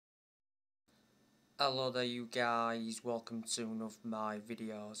Hello there you guys, welcome to one of my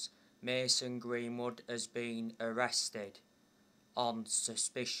videos. Mason Greenwood has been arrested on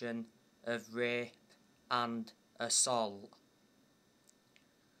suspicion of rape and assault.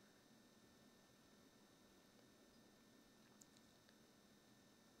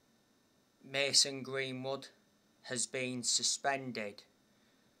 Mason Greenwood has been suspended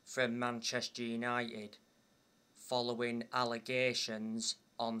from Manchester United following allegations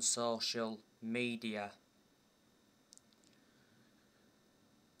on social media.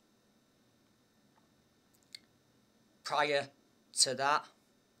 Prior to that,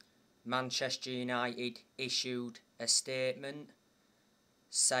 Manchester United issued a statement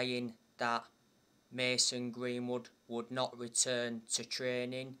saying that Mason Greenwood would not return to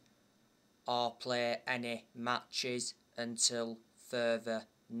training or play any matches until further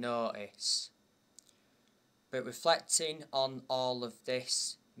notice. But reflecting on all of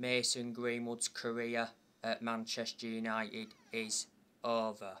this, Mason Greenwood's career at Manchester United is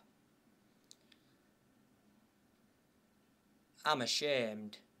over. I'm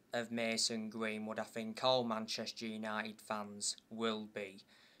ashamed of Mason Greenwood. I think all Manchester United fans will be.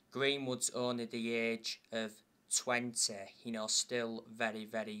 Greenwood's only the age of 20, still very,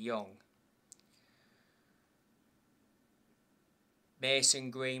 very young.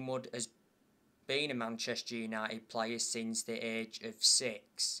 Mason Greenwood has been a Manchester United player since the age of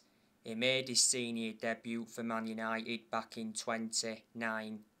 6. He made his senior debut for Man United back in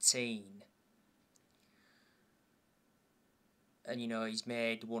 2019. And he's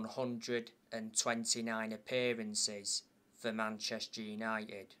made 129 appearances for Manchester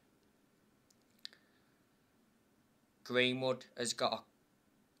United. Greenwood has got a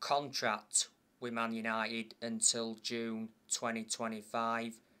contract with Man United until June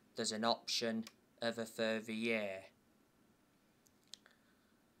 2025. There's an option of a further year.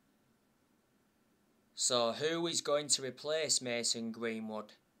 So who is going to replace Mason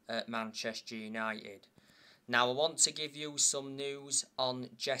Greenwood at Manchester United? Now I want to give you some news on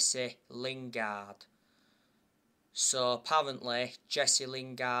Jesse Lingard. So apparently Jesse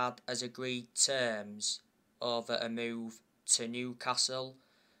Lingard has agreed terms over a move to Newcastle.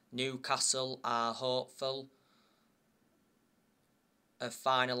 Newcastle are hopeful of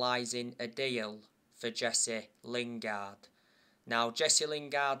finalising a deal for Jesse Lingard. Now Jesse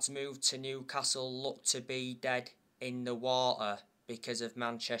Lingard's move to Newcastle looked to be dead in the water because of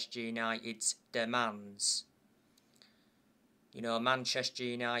Manchester United's demands. Manchester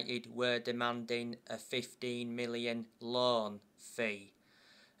United were demanding a 15 million loan fee.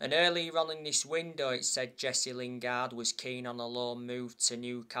 And earlier on in this window it said Jesse Lingard was keen on a loan move to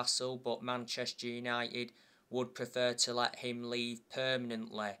Newcastle, but Manchester United would prefer to let him leave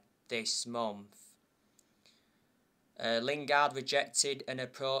permanently this month. Lingard rejected an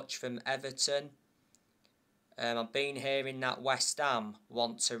approach from Everton. I've been hearing that West Ham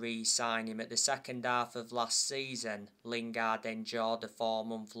want to re-sign him. At the second half of last season, Lingard enjoyed a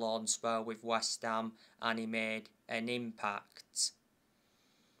 4-month loan spell with West Ham and he made an impact.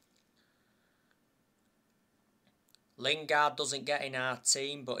 Lingard doesn't get in our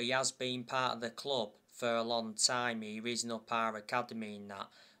team, but he has been part of the club for a long time. He risen up our academy in that.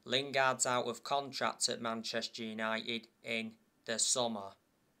 Lingard's out of contract at Manchester United in the summer.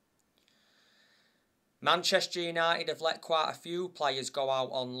 Manchester United have let quite a few players go out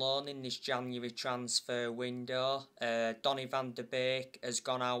on loan in this January transfer window. Donny van de Beek has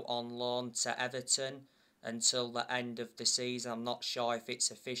gone out on loan to Everton until the end of the season. I'm not sure if it's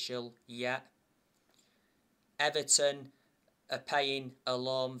official yet. Everton are paying a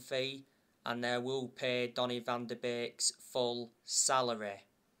loan fee and they will pay Donny van de Beek's full salary.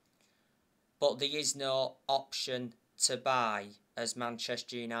 But there is no option to buy, as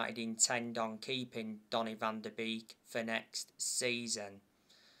Manchester United intend on keeping Donny van de Beek for next season.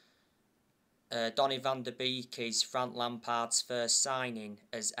 Donny van de Beek is Frank Lampard's first signing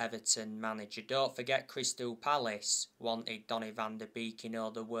as Everton manager. Don't forget Crystal Palace wanted Donny van de Beek,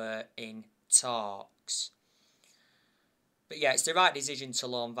 they were in talks. But yeah, it's the right decision to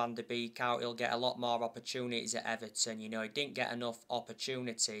loan Van de Beek out. He'll get a lot more opportunities at Everton. He didn't get enough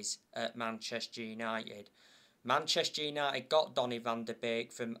opportunities at Manchester United. Manchester United got Donny van de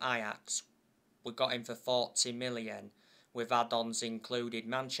Beek from Ajax. We got him for 40 million, with add-ons included.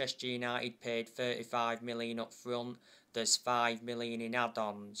 Manchester United paid 35 million up front. There's 5 million in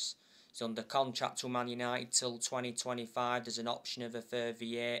add-ons. He's under contract to Man United till 2025. There's an option of a further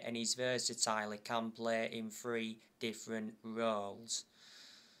year, and he's versatile. He can play in 3 different roles.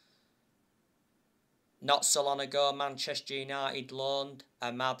 Not so long ago, Manchester United loaned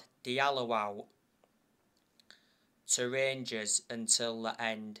Amad Diallo out to Rangers until the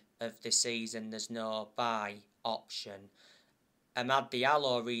end of the season. There's no buy option. Amad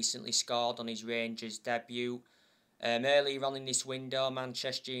Diallo recently scored on his Rangers debut. Earlier on in this window,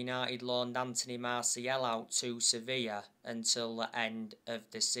 Manchester United loaned Anthony Martial out to Sevilla until the end of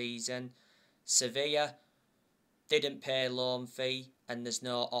the season. Sevilla didn't pay loan fee and there's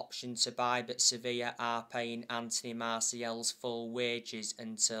no option to buy, but Sevilla are paying Anthony Martial's full wages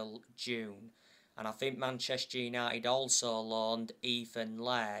until June. And I think Manchester United also loaned Ethan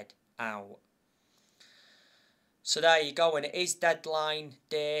Laird out. So there you go, and it is deadline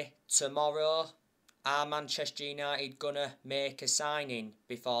day tomorrow. Are Manchester United going to make a signing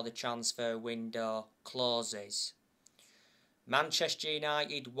before the transfer window closes? Manchester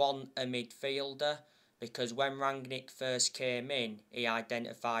United want a midfielder because when Rangnick first came in, he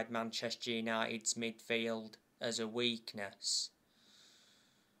identified Manchester United's midfield as a weakness.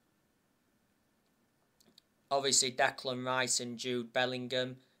 Obviously, Declan Rice and Jude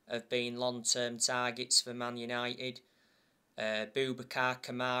Bellingham have been long-term targets for Man United. Boubacar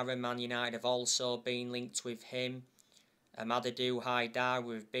Kamara, Man United have also been linked with him. Amadou Haidar,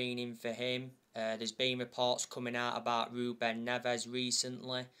 we've been in for him. There's been reports coming out about Ruben Neves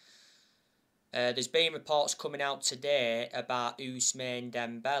recently. There's been reports coming out today about Ousmane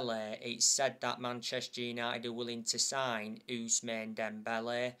Dembele. It's said that Manchester United are willing to sign Ousmane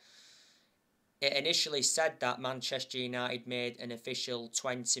Dembele. It initially said that Manchester United made an official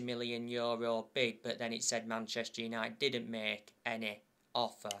 €20 million bid, but then it said Manchester United didn't make any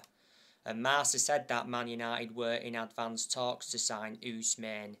offer. And Marca said that Man United were in advanced talks to sign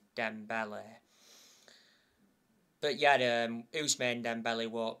Ousmane Dembele. But yeah, Ousmane Dembele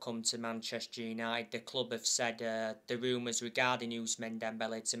won't come to Manchester United. The club have said the rumours regarding Ousmane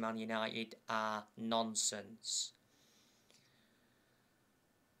Dembele to Man United are nonsense.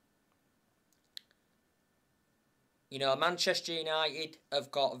 You know, Manchester United have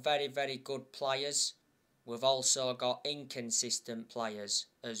got very, very good players. We've also got inconsistent players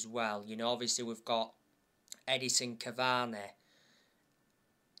as well. You know, obviously we've got Edison Cavani.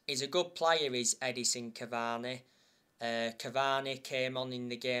 He's a good player, is Edison Cavani. Cavani came on in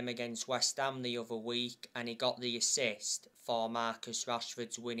the game against West Ham the other week and he got the assist for Marcus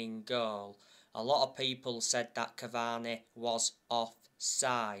Rashford's winning goal. A lot of people said that Cavani was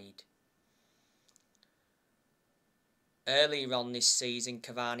offside. Earlier on this season,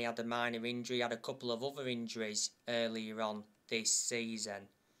 Cavani had a minor injury, had a couple of other injuries earlier on this season.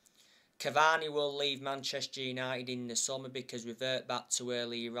 Cavani will leave Manchester United in the summer because revert back to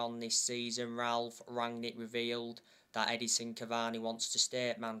earlier on this season, Ralph Rangnick revealed that Edison Cavani wants to stay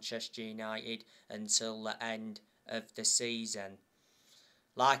at Manchester United until the end of the season.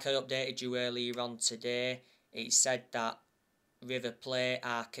 Like I updated you earlier on today, it said that River Plate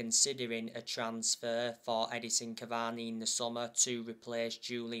are considering a transfer for Edison Cavani in the summer to replace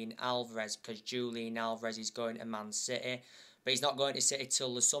Julian Alvarez because Julian Alvarez is going to Man City. But he's not going to City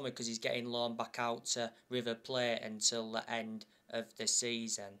till the summer because he's getting loaned back out to River Plate until the end of the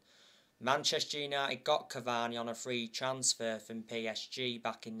season. Manchester United got Cavani on a free transfer from PSG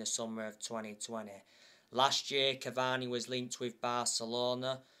back in the summer of 2020. Last year, Cavani was linked with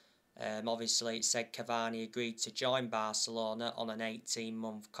Barcelona. Obviously, it said Cavani agreed to join Barcelona on an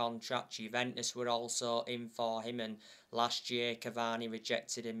 18-month contract. Juventus were also in for him, and last year Cavani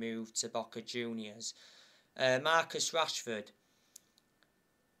rejected a move to Boca Juniors. Marcus Rashford,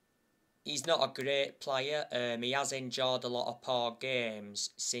 he's not a great player. He has enjoyed a lot of poor games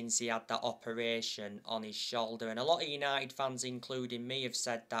since he had that operation on his shoulder. And a lot of United fans, including me, have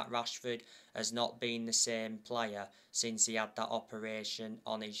said that Rashford has not been the same player since he had that operation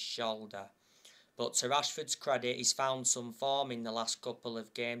on his shoulder. But to Rashford's credit, he's found some form in the last couple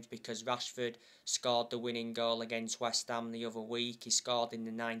of games because Rashford scored the winning goal against West Ham the other week. He scored in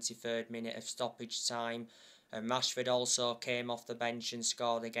the 93rd minute of stoppage time. And Rashford also came off the bench and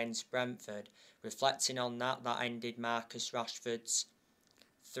scored against Brentford. Reflecting on that, that ended Marcus Rashford's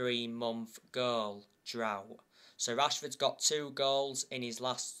 3-month goal drought. So Rashford's got 2 goals in his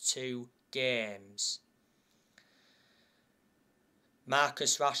last 2 games.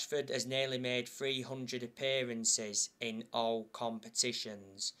 Marcus Rashford has nearly made 300 appearances in all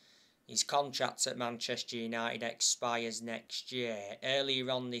competitions. His contract at Manchester United expires next year. Earlier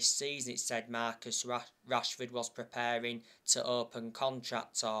on this season, it said Marcus Rashford was preparing to open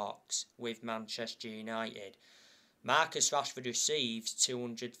contract talks with Manchester United. Marcus Rashford receives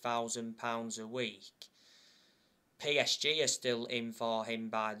 £200,000 a week. PSG are still in for him,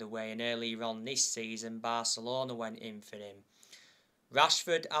 by the way, and earlier on this season, Barcelona went in for him.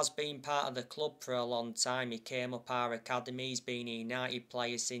 Rashford has been part of the club for a long time. He came up our academy, he's been a United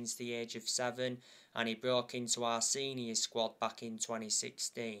player since the age of 7, and he broke into our senior squad back in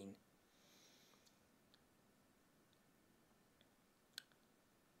 2016.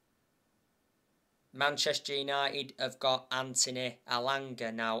 Manchester United have got Anthony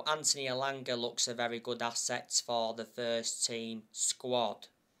Elanga. Now, Anthony Elanga looks a very good asset for the first team squad.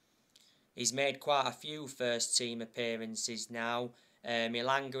 He's made quite a few first team appearances now.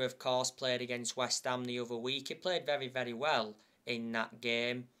 Elanga, of course, played against West Ham the other week. He played very, very well in that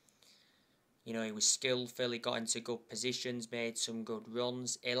game. You know, he was skillful, he got into good positions, made some good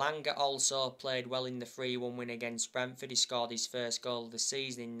runs. Elanga also played well in the 3-1 win against Brentford. He scored his first goal of the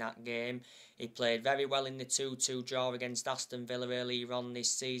season in that game. He played very well in the 2-2 draw against Aston Villa earlier on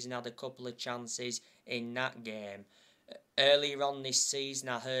this season, had a couple of chances in that game. Earlier on this season,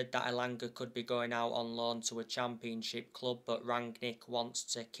 I heard that Elanga could be going out on loan to a Championship club, but Rangnick wants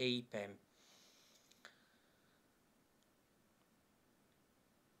to keep him.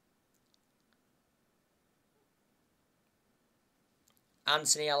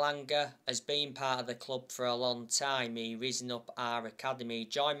 Anthony Elanga has been part of the club for a long time. He risen up our academy. He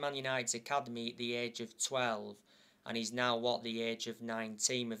joined Man United's academy at the age of 12, and he's now at the age of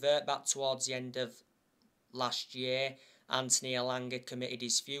 19. Revert back towards the end of last year, Anthony Elanga committed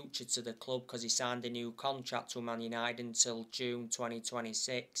his future to the club because he signed a new contract with Man United until June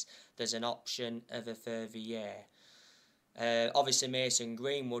 2026. There's an option of a further year. Obviously Mason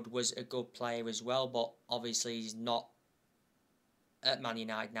Greenwood was a good player as well, but obviously he's not at Man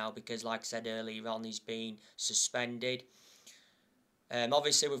United now because, like I said earlier on, he's been suspended.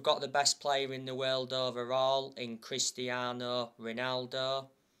 Obviously we've got the best player in the world overall in Cristiano Ronaldo.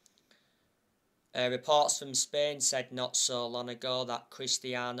 Reports from Spain said not so long ago that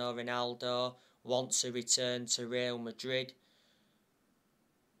Cristiano Ronaldo wants to return to Real Madrid.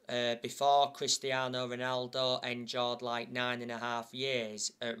 Before Cristiano Ronaldo endured like 9.5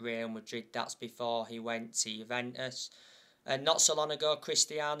 years at Real Madrid. That's before he went to Juventus. And not so long ago,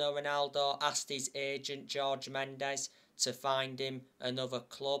 Cristiano Ronaldo asked his agent George Mendes to find him another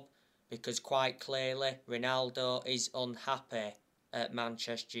club because quite clearly Ronaldo is unhappy at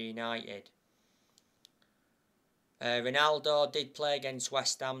Manchester United. Ronaldo did play against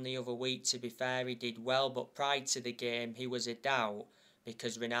West Ham the other week. To be fair, he did well, but prior to the game he was a doubt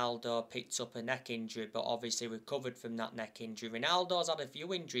because Ronaldo picked up a neck injury but obviously recovered from that neck injury. Ronaldo's had a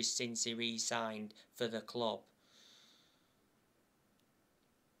few injuries since he re-signed for the club,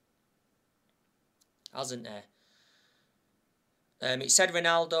 hasn't he? It said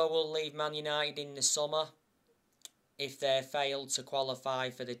Ronaldo will leave Man United in the summer if they fail to qualify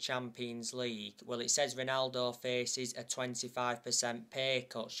for the Champions League. Well, it says Ronaldo faces a 25% pay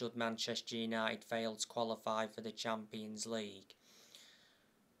cut should Manchester United fail to qualify for the Champions League.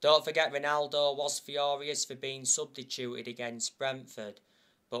 Don't forget Ronaldo was furious for being substituted against Brentford,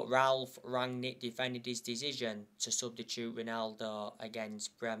 but Ralph Rangnick defended his decision to substitute Ronaldo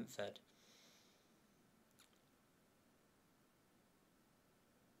against Brentford.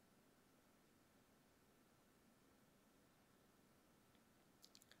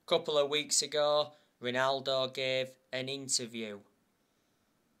 Couple of weeks ago, Ronaldo gave an interview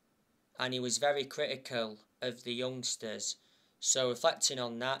and he was very critical of the youngsters. So reflecting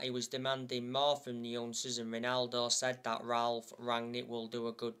on that, he was demanding more from the youngsters, and Ronaldo said that Ralph Rangnick will do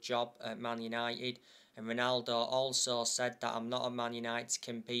a good job at Man United. And Ronaldo also said that I'm not a Man United to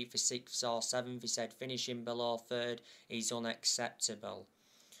compete for 6th or 7th. He said finishing below 3rd is unacceptable.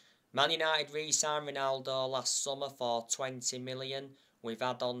 Man United re-signed Ronaldo last summer for 20 million. With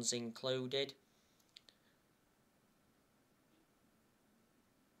add-ons included.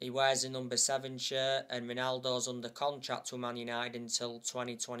 He wears a number 7 shirt and Ronaldo's under contract with Man United until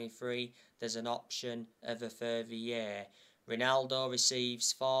 2023. There's an option of a further year. Ronaldo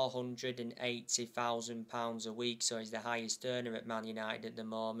receives £480,000 a week, so he's the highest earner at Man United at the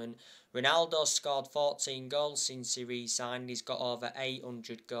moment. Ronaldo scored 14 goals since he re-signed. He's got over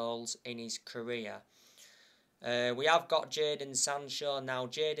 800 goals in his career. We have got Jadon Sancho. Now,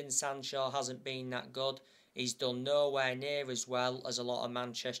 Jadon Sancho hasn't been that good. He's done nowhere near as well as a lot of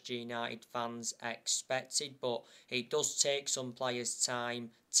Manchester United fans expected, but it does take some players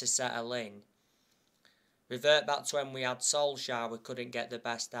time to settle in. Revert back to when we had Solskjaer, we couldn't get the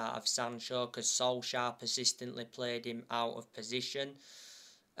best out of Sancho because Solskjaer persistently played him out of position.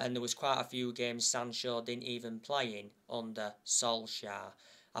 And there was quite a few games Sancho didn't even play in under Solskjaer.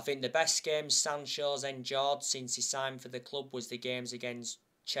 I think the best games Sancho's endured since he signed for the club was the games against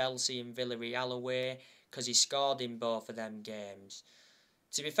Chelsea and Villarreal away because he scored in both of them games.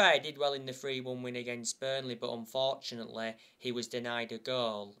 To be fair, he did well in the 3-1 win against Burnley, but unfortunately he was denied a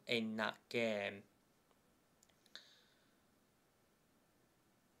goal in that game.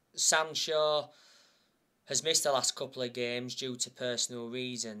 Sancho has missed the last couple of games due to personal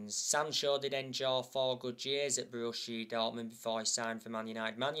reasons. Sancho did enjoy 4 good years at Borussia Dortmund before he signed for Man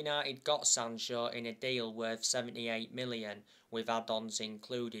United. Man United got Sancho in a deal worth 78 million, with add-ons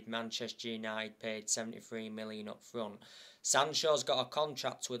included. Manchester United paid 73 million up front. Sancho's got a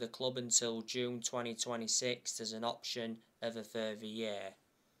contract with the club until June 2026. There's an option of a further year.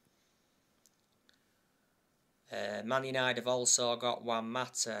 Man United have also got Juan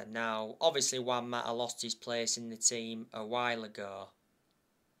Mata. Now, obviously Juan Mata lost his place in the team a while ago.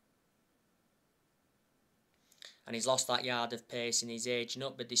 And he's lost that yard of pace and he's aging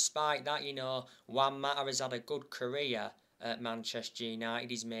up. But despite that, you know, Juan Mata has had a good career at Manchester United.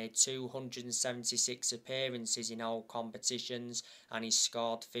 He's made 276 appearances in all competitions and he's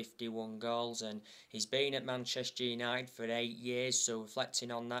scored 51 goals. And he's been at Manchester United for 8 years, so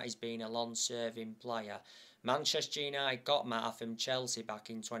reflecting on that, he's been a long-serving player. Manchester United got Mata from Chelsea back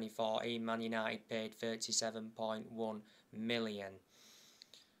in 2014. Man United paid 37.1 million.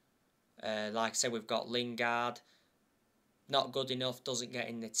 Like I said, we've got Lingard. Not good enough, doesn't get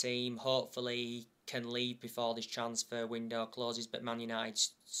in the team. Hopefully he can leave before this transfer window closes, but Man United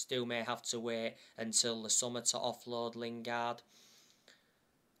still may have to wait until the summer to offload Lingard.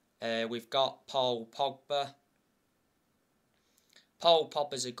 We've got Paul Pogba. Paul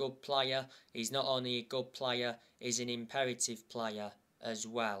Pogba's a good player. He's not only a good player, he's an imperative player as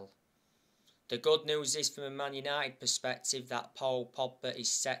well. The good news is, from a Man United perspective, that Paul Pogba is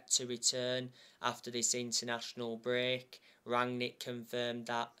set to return after this international break. Rangnick confirmed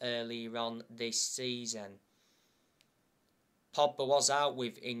that earlier on this season. Pogba was out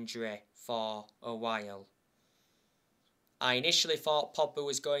with injury for a while. I initially thought Pogba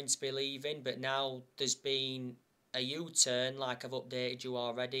was going to be leaving, but now there's been a U-turn, like I've updated you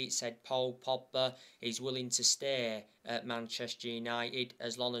already. It said Paul Pogba is willing to stay at Manchester United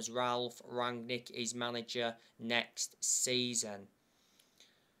as long as Ralph Rangnick is manager next season.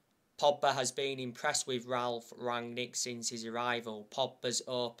 Pogba has been impressed with Ralph Rangnick since his arrival. Pogba's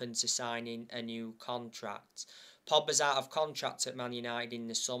open to signing a new contract. Pogba's out of contract at Man United in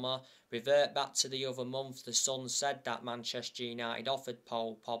the summer. Revert back to the other month, the Sun said that Manchester United offered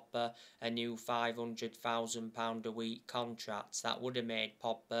Paul Pogba a new £500,000 a week contract. That would have made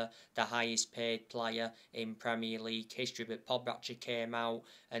Pogba the highest paid player in Premier League history, but Pogba actually came out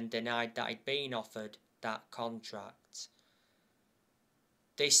and denied that he'd been offered that contract.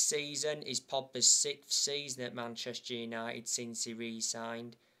 This season is Pogba's 6th season at Manchester United since he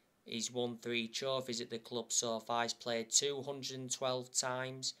re-signed. He's won 3 trophies at the club so far. He's played 212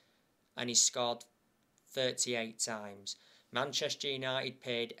 times and he's scored 38 times. Manchester United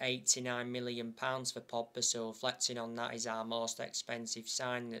paid £89 million for Pogba, so reflecting on that, is our most expensive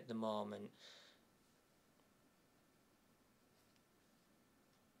signing at the moment.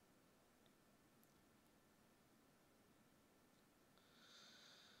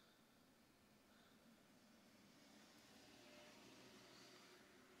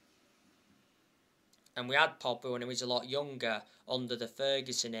 And we had Pogba when he was a lot younger under the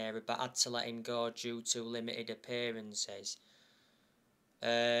Ferguson era, but had to let him go due to limited appearances.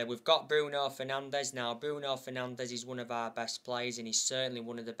 We've got Bruno Fernandes now. Bruno Fernandes is one of our best players and he's certainly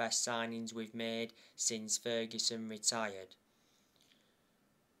one of the best signings we've made since Ferguson retired.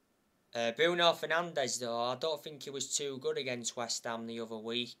 Bruno Fernandes, though, I don't think he was too good against West Ham the other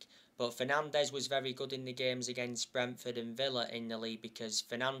week. But Fernandes was very good in the games against Brentford and Villa in the league, because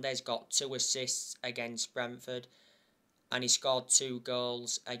Fernandes got 2 assists against Brentford and he scored 2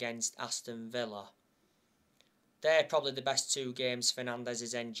 goals against Aston Villa. They're probably the best 2 games Fernandes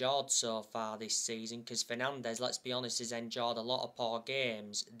has enjoyed so far this season, because Fernandes, let's be honest, has enjoyed a lot of poor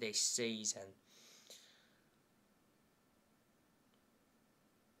games this season.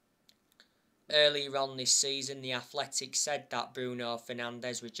 Earlier on this season, The Athletic said that Bruno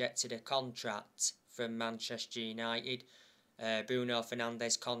Fernandes rejected a contract from Manchester United. Bruno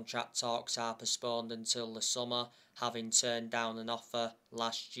Fernandes' contract talks are postponed until the summer, having turned down an offer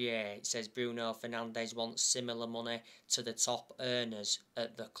last year. It says Bruno Fernandes wants similar money to the top earners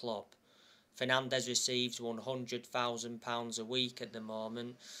at the club. Fernandes receives £100,000 a week at the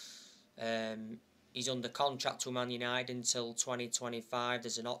moment. He's under contract with Man United until 2025.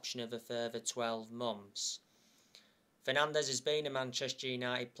 There's an option of a further 12 months. Fernandes has been a Manchester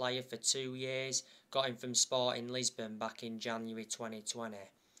United player for 2 years. Got him from Sporting Lisbon back in January 2020.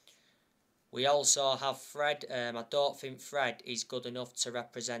 We also have Fred. I don't think Fred is good enough to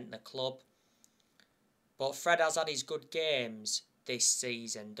represent the club. But Fred has had his good games this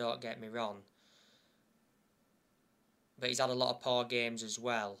season, don't get me wrong. But he's had a lot of poor games as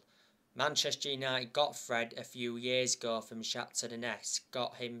well. Manchester United got Fred a few years ago from Shakhtar Donetsk,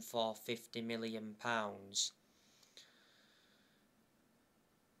 got him for £50 million.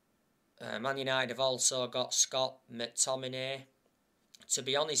 Man United have also got Scott McTominay. To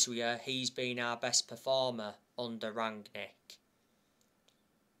be honest with you, he's been our best performer under Rangnick.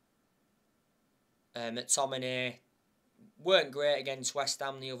 McTominay weren't great against West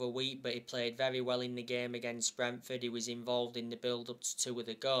Ham the other week, but he played very well in the game against Brentford. He was involved in the build-up to 2 of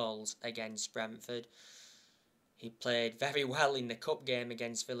the goals against Brentford. He played very well in the cup game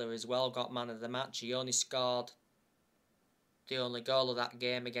against Villa as well, got man of the match. He only scored the only goal of that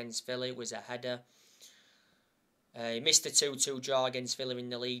game against Villa. It was a header. He missed the 2-2 draw against Villa in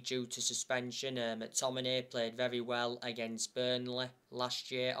the league due to suspension. McTominay played very well against Burnley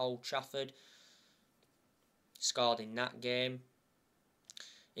last year at Old Trafford. Scored in that game.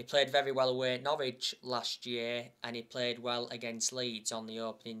 He played very well away at Norwich last year, and he played well against Leeds on the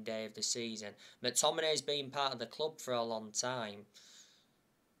opening day of the season. McTominay's been part of the club for a long time.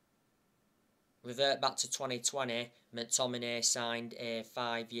 Revert back to 2020, McTominay signed a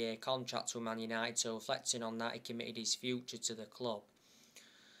 5-year contract with Man United, so reflecting on that, he committed his future to the club.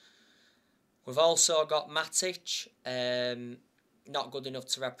 We've also got Matic. Not good enough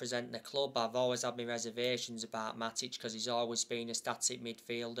to represent the club. I've always had my reservations about Matic because he's always been a static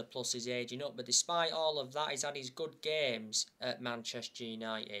midfielder, plus he's ageing up. But despite all of that, he's had his good games at Manchester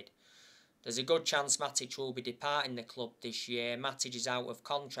United. There's a good chance Matic will be departing the club this year. Matic is out of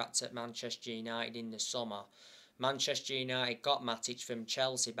contract at Manchester United in the summer. Manchester United got Matic from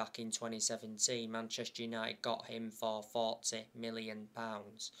Chelsea back in 2017. Manchester United got him for £40 million.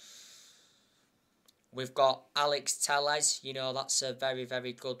 We've got Alex Telles. You know, that's a very,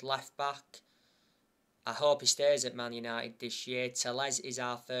 very good left-back. I hope he stays at Man United this year. Telles is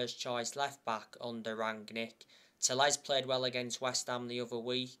our first choice left-back under Rangnick. Telles played well against West Ham the other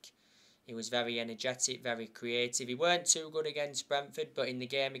week. He was very energetic, very creative. He weren't too good against Brentford, but in the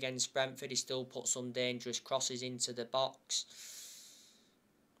game against Brentford, he still put some dangerous crosses into the box.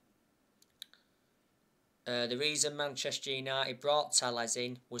 The reason Manchester United brought Telles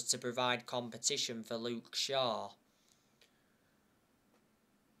in was to provide competition for Luke Shaw.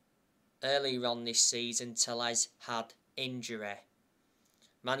 Earlier on this season, Telles had injury.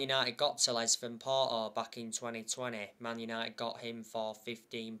 Man United got Telles from Porto back in 2020. Man United got him for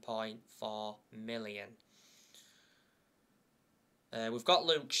 £15.4 million. We've got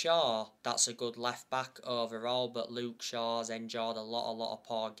Luke Shaw. That's a good left-back overall, but Luke Shaw's endured a lot of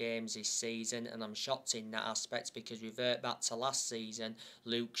poor games this season, and I'm shocked in that aspect because revert back to last season,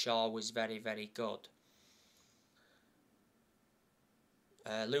 Luke Shaw was very, very good.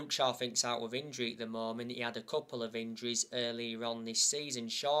 Luke Shaw thinks out with injury at the moment. He had a couple of injuries earlier on this season.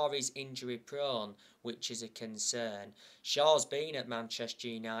 Shaw is injury prone, which is a concern. Shaw's been at Manchester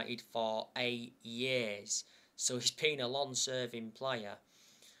United for 8 years, so he's been a long-serving player.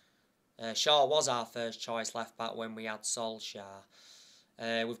 Shaw was our first choice left-back when we had Solskjaer.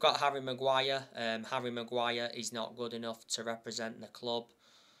 We've got Harry Maguire. Harry Maguire is not good enough to represent the club.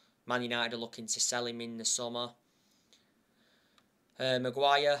 Man United are looking to sell him in the summer.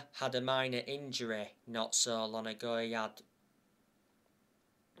 Maguire had a minor injury not so long ago. He had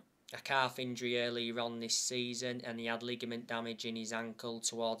a calf injury earlier on this season, and he had ligament damage in his ankle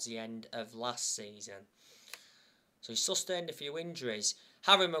towards the end of last season. So he's sustained a few injuries.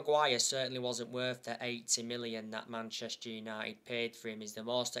 Harry Maguire certainly wasn't worth the £80 million that Manchester United paid for him. He's the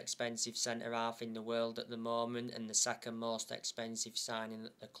most expensive centre-half in the world at the moment and the second most expensive signing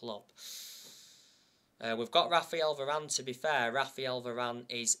at the club. We've got Raphael Varane. To be fair, Raphael Varane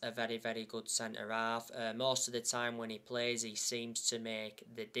is a very, very good centre-half. Most of the time when he plays, he seems to make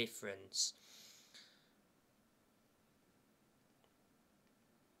the difference.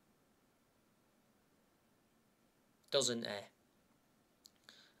 Doesn't he?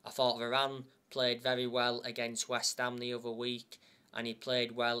 I thought Varane played very well against West Ham the other week, and he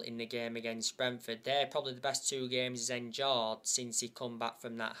played well in the game against Brentford. They're probably the best 2 games he's endured since he come back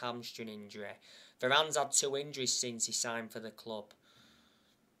from that hamstring injury. Varane's had 2 injuries since he signed for the club.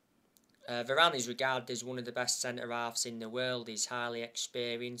 Varane is regarded as one of the best centre-halves in the world. He's highly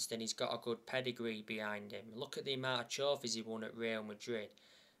experienced and he's got a good pedigree behind him. Look at the amount of trophies he won at Real Madrid.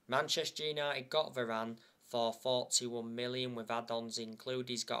 Manchester United got Varane for £41 million with add-ons included.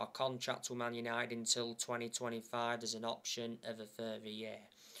 He's got a contract with Man United until 2025. There's an option of a further year.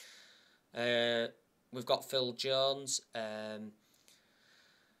 We've got Phil Jones.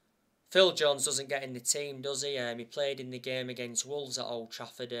 Phil Jones doesn't get in the team, does he? He played in the game against Wolves at Old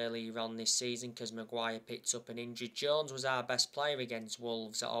Trafford earlier on this season because Maguire picked up an injury. Jones was our best player against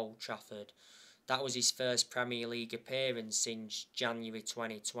Wolves at Old Trafford. That was his first Premier League appearance since January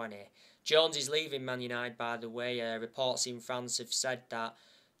 2020. Jones is leaving Man United, by the way. Reports in France have said that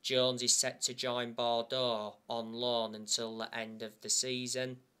Jones is set to join Bordeaux on loan until the end of the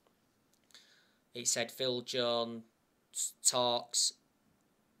season. It said Phil Jones talks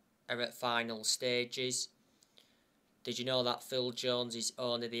are at final stages. Did you know that Phil Jones is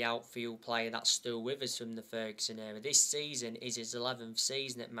only the outfield player that's still with us from the Ferguson era? This season is his 11th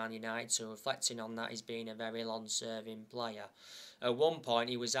season at Man United, so reflecting on that, he's been a very long-serving player. At one point,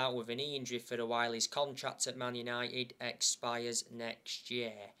 he was out with a knee injury for a while. His contract at Man United expires next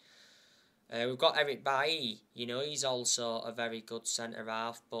year. We've got Eric Bailly. You know, he's also a very good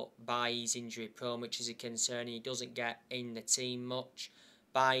centre-half, but Bailly's injury-prone, which is a concern. He doesn't get in the team much.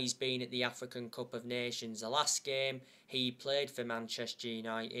 Bailly's been at the African Cup of Nations. The last game he played for Manchester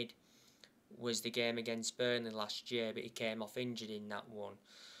United was the game against Burnley last year, but he came off injured in that one.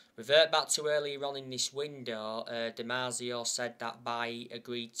 Revert back to earlier on in this window, Damasio said that Bailly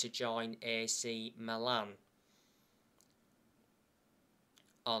agreed to join AC Milan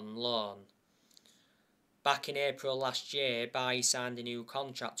on loan. Back in April last year, Bailly signed a new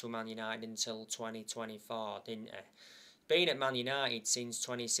contract with Man United until 2024, didn't he? Been at Man United since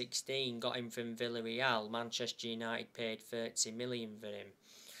 2016, got him from Villarreal. Manchester United paid 30 million for him.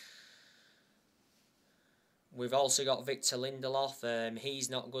 We've also got Victor Lindelof. He's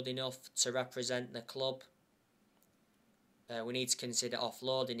not good enough to represent the club. We need to consider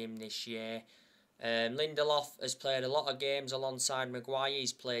offloading him this year. Lindelof has played a lot of games alongside Maguire.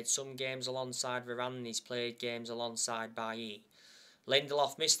 He's played some games alongside Varane, and he's played games alongside Bailly.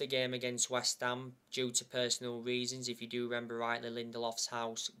 Lindelof missed the game against West Ham due to personal reasons. If you do remember rightly, Lindelof's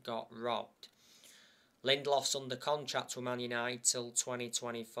house got robbed. Lindelof's under contract with Man United till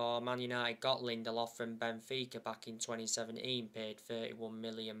 2024. Man United got Lindelof from Benfica back in 2017, paid £31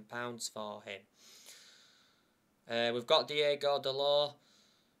 million for him. We've got Diego Dalot.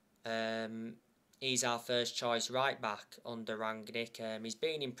 He's our first choice right back under Rangnick. He's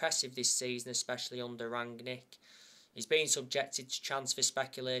been impressive this season, especially under Rangnick. He's been subjected to transfer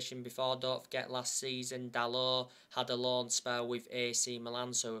speculation before. Don't forget last season Dalot had a loan spell with AC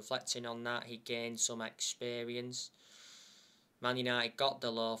Milan, so reflecting on that, he gained some experience. Man United got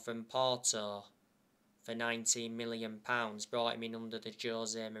Dalot from Porto for £19 million, brought him in under the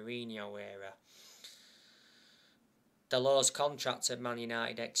Jose Mourinho era. Dalot's contract at Man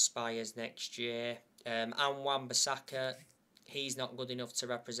United expires next year. And Wan-Bissaka, he's not good enough to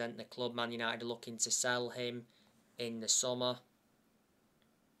represent the club. Man United are looking to sell him in the summer.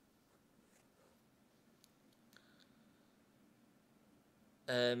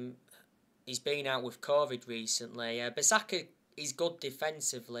 He's been out with COVID recently. Bissaka is good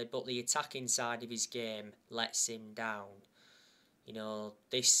defensively, but the attacking side of his game lets him down. You know,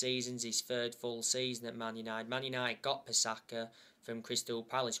 this season's his third full season at Man United. Man United got Bissaka from Crystal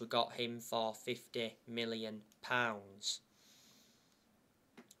Palace. We got him for £50 million.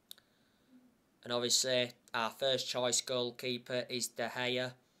 And obviously, our first choice goalkeeper is De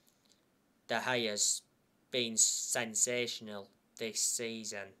Gea. De Gea's been sensational this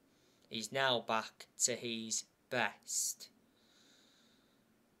season. He's now back to his best.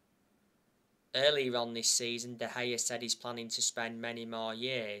 Earlier on this season, De Gea said he's planning to spend many more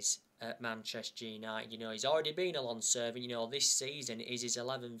years at Manchester United. You know, he's already been a long servant. You know, this season is his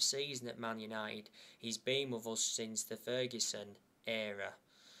 11th season at Man United. He's been with us since the Ferguson era.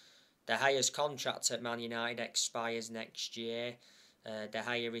 De Gea's contract at Man United expires next year. De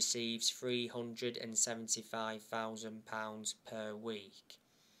Gea receives £375,000 per week.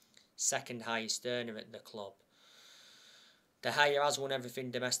 Second highest earner at the club. De Gea has won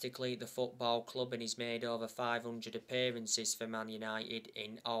everything domestically at the football club, and he's made over 500 appearances for Man United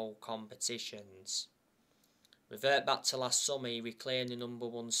in all competitions. Revert back to last summer, he reclaimed the number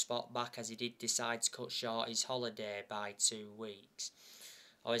one spot back as he did decide to cut short his holiday by 2 weeks.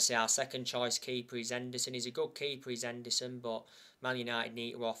 Obviously, our second choice keeper is Henderson. He's a good keeper, is Henderson, but Man United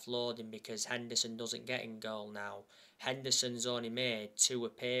need to offload him because Henderson doesn't get in goal now. Henderson's only made 2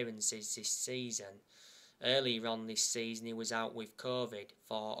 appearances this season. Earlier on this season, he was out with COVID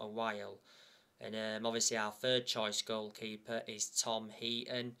for a while. And obviously, our third choice goalkeeper is Tom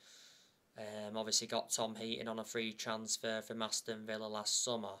Heaton. Obviously, got Tom Heaton on a free transfer from Aston Villa last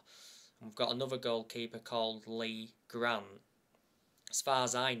summer. And we've got another goalkeeper called Lee Grant. As far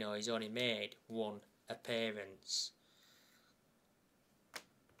as I know, he's only made 1 appearance.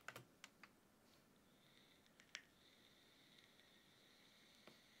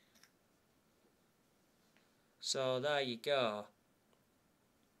 So there you go.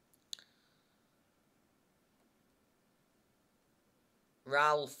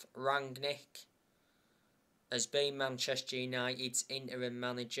 Ralph Rangnick has been Manchester United's interim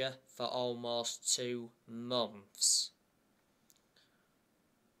manager for almost 2 months.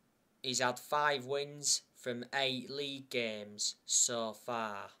 He's had 5 wins from 8 league games so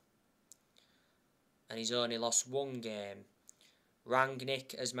far, and he's only lost 1 game.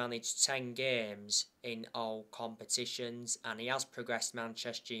 Rangnick has managed 10 games in all competitions, and he has progressed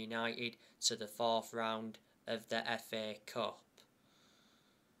Manchester United to the 4th round of the FA Cup.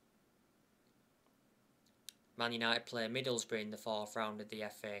 Man United play Middlesbrough in the 4th round of the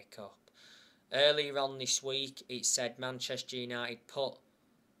FA Cup. Earlier on this week, it said Manchester United put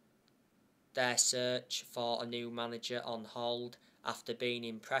their search for a new manager on hold after being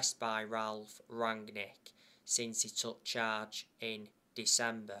impressed by Ralph Rangnick since he took charge in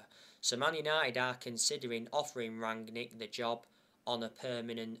December. So Man United are considering offering Rangnick the job on a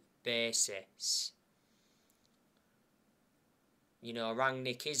permanent basis. You know,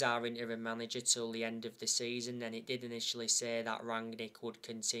 Rangnick is our interim manager till the end of the season, and it did initially say that Rangnick would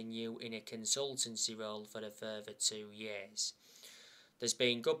continue in a consultancy role for a further 2 years. There's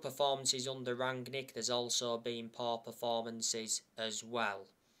been good performances under Rangnick, there's also been poor performances as well.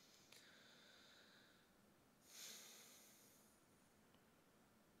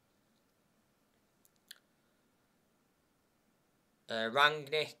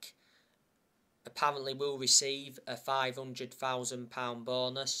 Rangnick apparently will receive a £500,000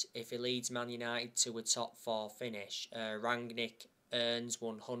 bonus if he leads Man United to a top 4 finish. Rangnick earns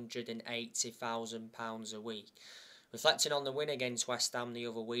 £180,000 a week. Reflecting on the win against West Ham the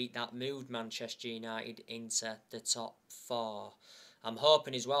other week, that moved Manchester United into the top 4. I'm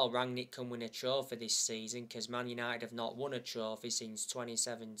hoping as well Rangnick can win a trophy this season, because Man United have not won a trophy since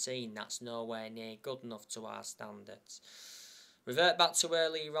 2017. That's nowhere near good enough to our standards. Revert back to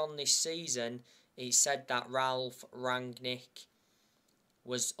earlier on this season, it said that Ralph Rangnick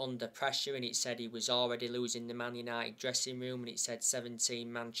was under pressure, and it said he was already losing the Man United dressing room, and it said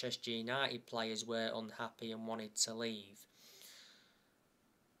 17 Manchester United players were unhappy and wanted to leave.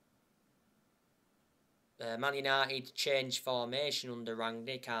 Man United changed formation under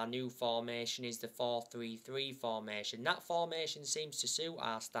Rangnick. Our new formation is the 4-3-3 formation. That formation seems to suit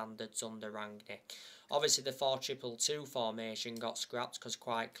our standards under Rangnick. Obviously the 4-2-2 formation got scrapped because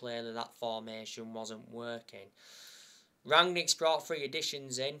quite clearly that formation wasn't working. Rangnick's brought 3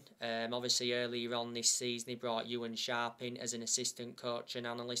 additions in. Obviously earlier on this season he brought Ewan Sharp in as an assistant coach and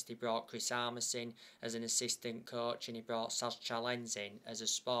analyst. He brought Chris Armas in as an assistant coach, and he brought Saz Chalens in as a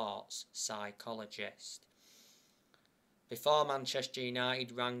sports psychologist. Before Manchester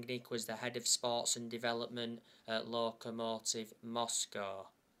United, Rangnick was the head of sports and development at Lokomotiv Moscow.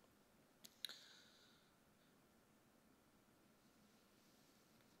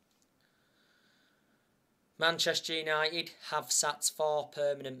 Manchester United have sacked 4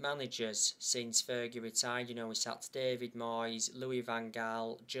 permanent managers since Fergie retired. You know, we sacked David Moyes, Louis van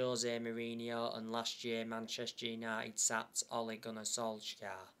Gaal, Jose Mourinho, and last year Manchester United sacked Ole Gunnar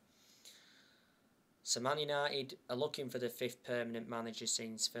Solskjaer. So Man United are looking for the 5th permanent manager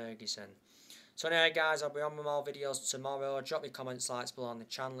since Ferguson. So anyway guys, I'll be on with more videos tomorrow. Drop your comments, likes below on the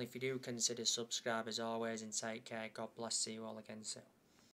channel if you do. Consider subscribe as always, and take care. God bless. See you all again soon.